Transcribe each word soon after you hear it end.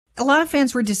A lot of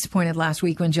fans were disappointed last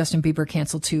week when Justin Bieber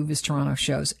canceled 2 of his Toronto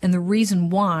shows. And the reason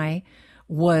why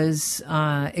was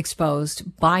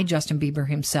exposed by Justin Bieber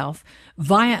himself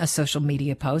via a social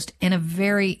media post and a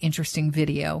very interesting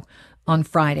video on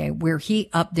Friday where he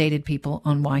updated people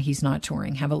on why he's not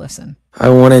touring. Have a listen. I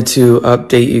wanted to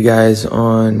update you guys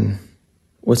on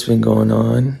what's been going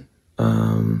on.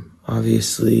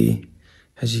 Obviously,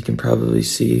 as you can probably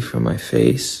see from my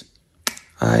face,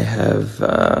 I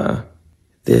have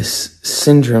this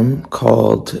syndrome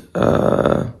called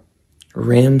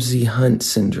Ramsay Hunt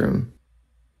syndrome.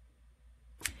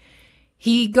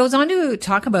 He goes on to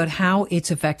talk about how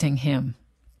it's affecting him.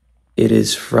 It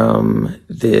is from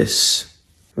this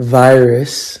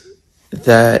virus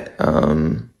that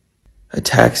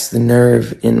attacks the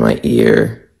nerve in my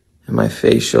ear and my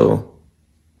facial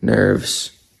nerves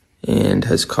and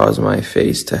has caused my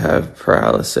face to have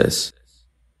paralysis.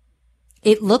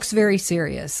 It looks very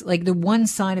serious. Like the one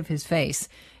side of his face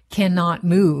cannot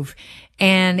move.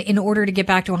 And in order to get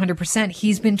back to 100%,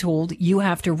 he's been told you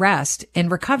have to rest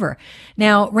and recover.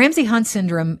 Now, Ramsay Hunt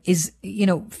syndrome is,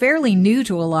 fairly new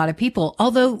to a lot of people,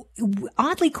 although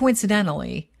oddly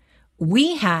coincidentally,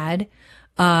 we had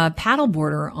a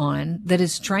paddleboarder on that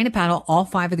is trying to paddle all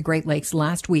 5 of the Great Lakes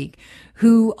last week,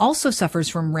 who also suffers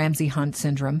from Ramsay Hunt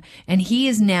syndrome. And he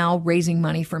is now raising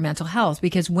money for mental health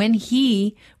because when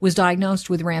he was diagnosed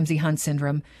with Ramsay Hunt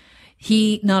syndrome,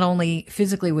 he not only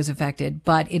physically was affected,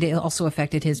 but it also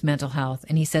affected his mental health.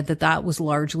 And he said that was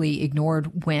largely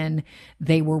ignored when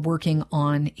they were working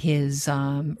on his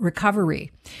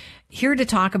recovery. Here to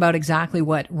talk about exactly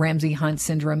what Ramsay Hunt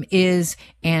syndrome is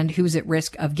and who's at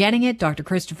risk of getting it, Dr.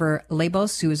 Christopher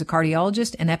Labos, who is a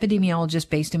cardiologist and epidemiologist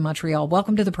based in Montreal.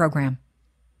 Welcome to the program.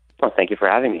 Well, thank you for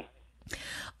having me.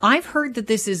 I've heard that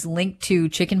this is linked to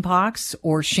chickenpox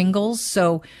or shingles.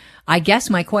 So I guess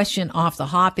my question off the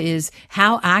hop is,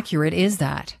 how accurate is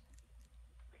that?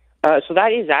 So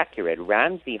that is accurate.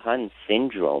 Ramsay Hunt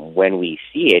syndrome, when we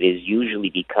see it, is usually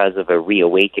because of a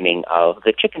reawakening of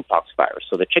the chickenpox virus.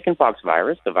 So the chickenpox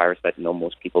virus, the virus that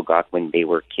most people got when they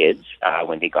were kids,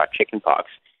 when they got chickenpox,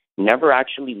 never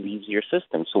actually leaves your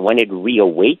system. So when it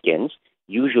reawakens,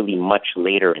 usually much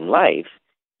later in life,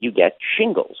 you get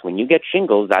shingles. When you get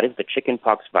shingles, that is the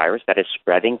chickenpox virus that is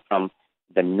spreading from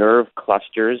the nerve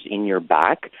clusters in your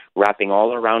back, wrapping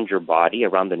all around your body,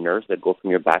 around the nerves that go from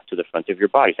your back to the front of your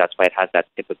body. That's why it has that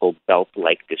typical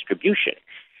belt-like distribution.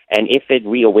 And if it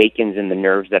reawakens in the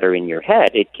nerves that are in your head,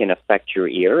 it can affect your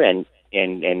ear and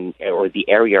or the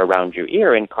area around your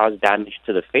ear and cause damage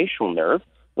to the facial nerve,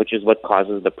 which is what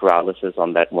causes the paralysis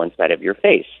on that one side of your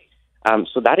face.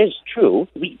 So that is true.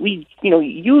 We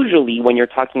usually when you're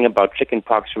talking about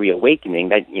chickenpox reawakening,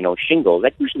 that, shingles,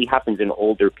 that usually happens in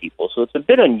older people. So it's a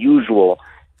bit unusual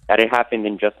that it happened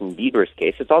in Justin Bieber's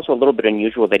case. It's also a little bit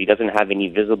unusual that he doesn't have any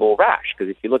visible rash,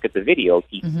 because if you look at the video,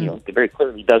 he, very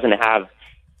clearly doesn't have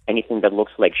anything that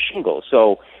looks like shingles.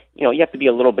 So, you have to be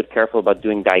a little bit careful about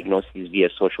doing diagnoses via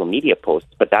social media posts.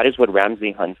 But that is what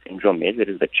Ramsay Hunt syndrome is. It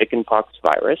is the chickenpox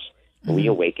virus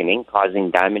reawakening, causing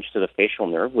damage to the facial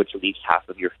nerve, which leaves half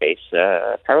of your face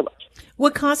paralyzed.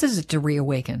 What causes it to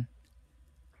reawaken?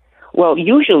 Well,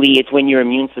 usually it's when your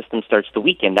immune system starts to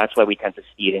weaken. That's why we tend to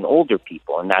see it in older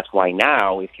people. And that's why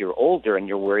now, if you're older and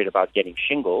you're worried about getting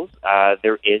shingles,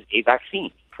 there is a vaccine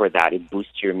for that. It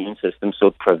boosts your immune system, so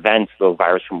it prevents the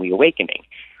virus from reawakening.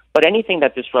 But anything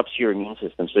that disrupts your immune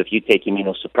system, so if you take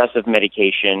immunosuppressive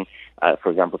medication,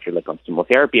 for example, if you're on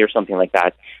chemotherapy or something like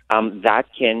that, that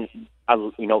can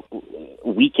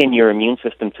weaken your immune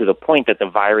system to the point that the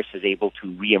virus is able to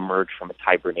reemerge from its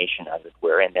hibernation, as it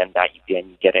were, and then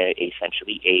you get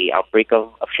essentially a outbreak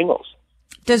of shingles.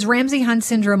 Does Ramsay Hunt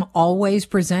syndrome always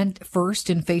present first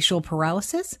in facial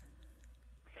paralysis?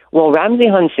 Well, Ramsay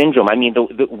Hunt syndrome,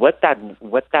 what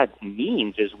that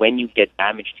means is when you get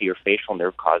damage to your facial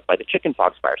nerve caused by the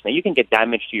chickenpox virus. Now, you can get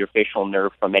damage to your facial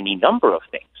nerve from any number of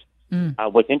things.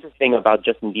 What's interesting about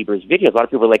Justin Bieber's video, a lot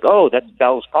of people are like, oh, that's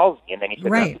Bell's palsy. And then he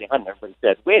said Ramsay Hunt, and everybody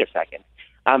said, wait a second.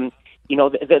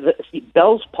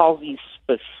 Bell's palsy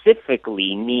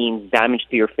specifically means damage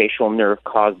to your facial nerve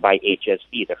caused by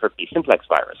HSV, the herpes simplex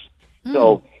virus.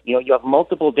 So, you have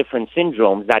multiple different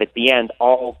syndromes that at the end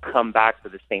all come back to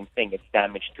the same thing. It's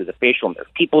damage to the facial nerve.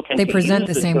 People tend to present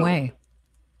the same way.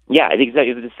 Yeah, it's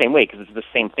exactly the same way, because it's the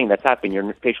same thing that's happened.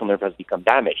 Your facial nerve has become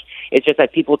damaged. It's just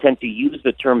that people tend to use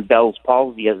the term Bell's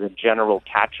palsy as a general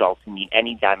catch-all to mean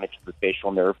any damage to the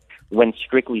facial nerve, when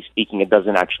strictly speaking, it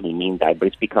doesn't actually mean that, but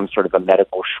it's become sort of a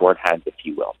medical shorthand, if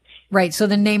you will. Right, so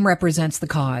the name represents the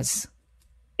cause.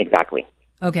 Exactly.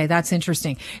 Okay, that's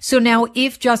interesting. So now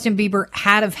if Justin Bieber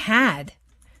had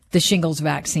the shingles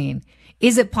vaccine,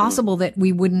 Is it possible that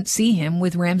we wouldn't see him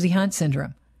with Ramsay-Hunt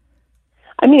syndrome?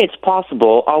 I mean, it's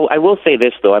possible. I will say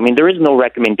this, though. I mean, there is no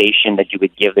recommendation that you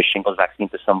would give the shingles vaccine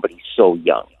to somebody so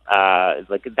young.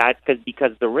 Like that,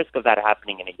 because the risk of that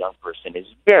happening in a young person is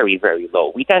very, very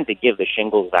low. We tend to give the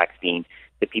shingles vaccine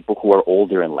to people who are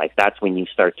older in life. That's when you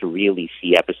start to really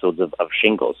see episodes of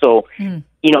shingles. So,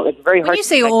 it's very hard. When you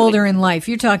say older in life,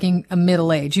 you're talking a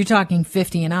middle age. You're talking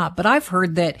 50 and up. But I've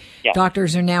heard that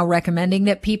doctors are now recommending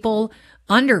that people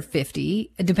under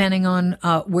 50, depending on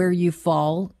where you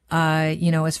fall,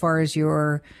 as far as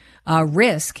your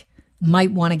risk,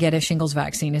 might want to get a shingles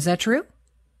vaccine. Is that true?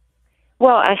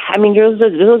 Well, I mean, there's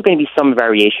going to be some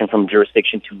variation from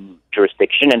jurisdiction to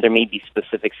jurisdiction, and there may be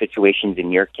specific situations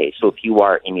in your case. So if you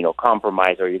are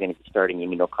immunocompromised or you're going to be starting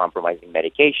immunocompromising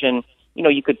medication,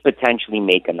 you could potentially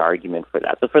make an argument for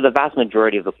that. But for the vast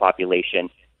majority of the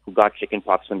population who got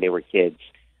chickenpox when they were kids,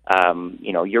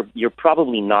 you're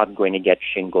probably not going to get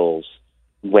shingles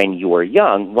when you are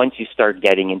young. Once you start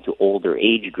getting into older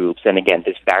age groups, and again,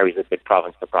 this varies a bit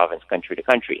province to province, country to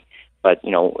country. But,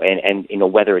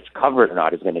 whether it's covered or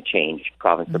not is going to change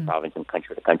province to province and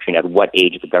country to country, and at what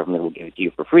age the government will give it to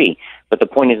you for free. But the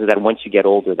point is that once you get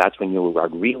older, that's when you are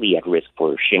really at risk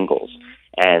for shingles.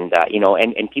 And,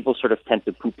 and people sort of tend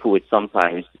to poo-poo it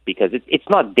sometimes because it's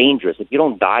not dangerous if you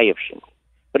don't die of shingles.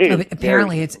 But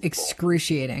apparently it's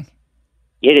excruciating.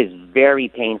 It is very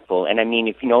painful, and I mean,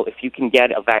 if you can get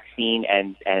a vaccine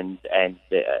and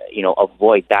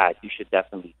avoid that, you should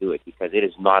definitely do it because it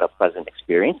is not a pleasant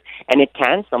experience, and it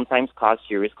can sometimes cause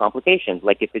serious complications.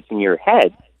 Like if it's in your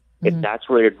head, if that's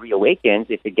where it reawakens,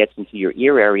 if it gets into your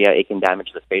ear area, it can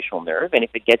damage the facial nerve, and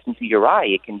if it gets into your eye,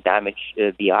 it can damage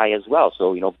the eye as well.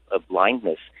 So a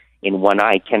blindness in one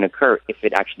eye can occur if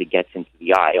it actually gets into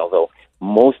the eye, although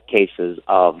most cases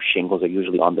of shingles are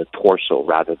usually on the torso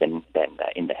rather than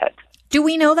in the head. Do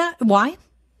we know that? Why?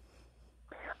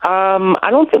 I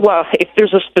don't think, well, if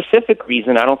there's a specific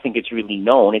reason, I don't think it's really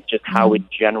known. It's just how it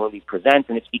generally presents,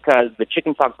 and it's because the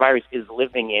chickenpox virus is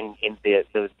living in the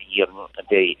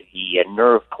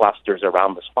nerve clusters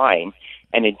around the spine,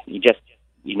 and it just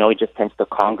tends to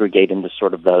congregate in the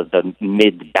sort of the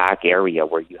mid-back area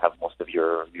where you have most of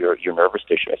your nervous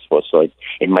tissue, I suppose. So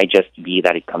it might just be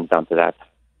that it comes down to that.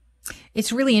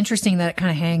 It's really interesting that it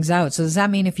kind of hangs out. So does that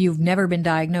mean if you've never been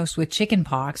diagnosed with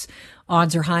chickenpox,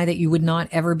 odds are high that you would not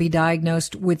ever be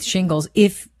diagnosed with shingles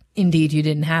if indeed you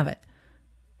didn't have it?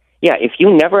 Yeah, if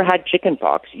you never had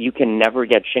chickenpox, you can never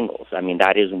get shingles. I mean,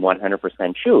 that is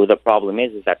 100% true. The problem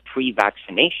is that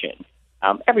pre-vaccination,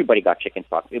 everybody got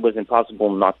chickenpox. It was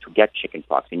impossible not to get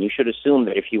chickenpox. And you should assume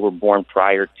that if you were born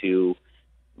prior to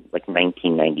like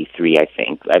 1993, I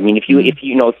think. I mean, if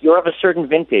you're of a certain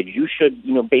vintage, you should,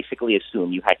 basically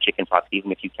assume you had chickenpox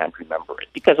even if you can't remember it.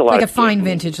 Because a fine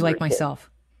vintage like myself.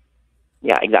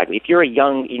 Yeah, exactly. If you're a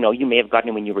young, you may have gotten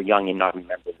it when you were young and not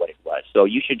remember what it was. So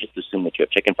you should just assume that you have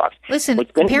chickenpox. Listen,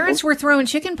 parents were throwing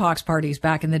chickenpox parties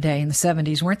back in the day in the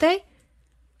 70s, weren't they?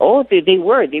 Oh, they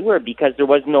were because there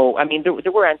was no, I mean, there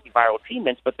were antiviral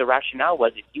treatments, but the rationale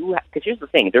was because here's the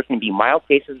thing, there can be mild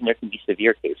cases and there can be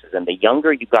severe cases, and the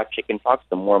younger you got chickenpox,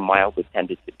 the more mild it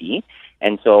tended to be,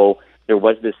 and so there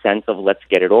was this sense of let's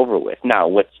get it over with. Now,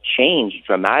 what's changed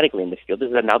dramatically in the field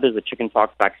is that now there's a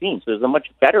chickenpox vaccine, so there's a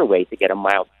much better way to get a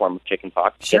mild form of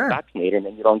chickenpox, get vaccinated, and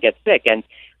then you don't get sick, and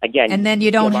again... And then you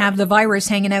don't have the virus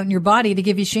hanging out in your body to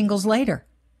give you shingles later.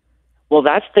 Well,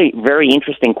 that's the very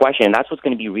interesting question, and that's what's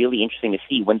going to be really interesting to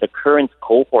see when the current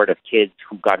cohort of kids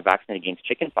who got vaccinated against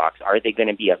chickenpox, are they going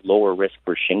to be at lower risk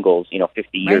for shingles,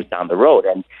 50 years down the road?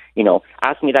 And,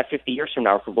 ask me that 50 years from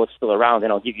now if we're both still around,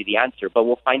 and I'll give you the answer, but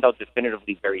we'll find out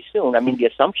definitively very soon. I mean, the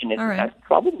assumption is that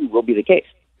probably will be the case.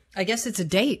 I guess it's a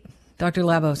date, Dr.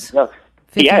 Labos. Yeah.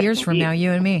 50 years from now,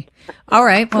 you and me. All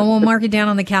right. Well, we'll mark it down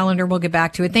on the calendar. We'll get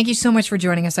back to it. Thank you so much for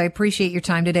joining us. I appreciate your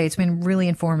time today. It's been really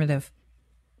informative.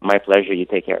 My pleasure. You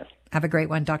take care. Have a great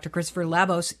one. Dr. Christopher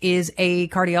Labos is a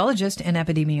cardiologist and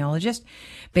epidemiologist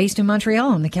based in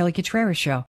Montreal on the Kelly Contreras Show.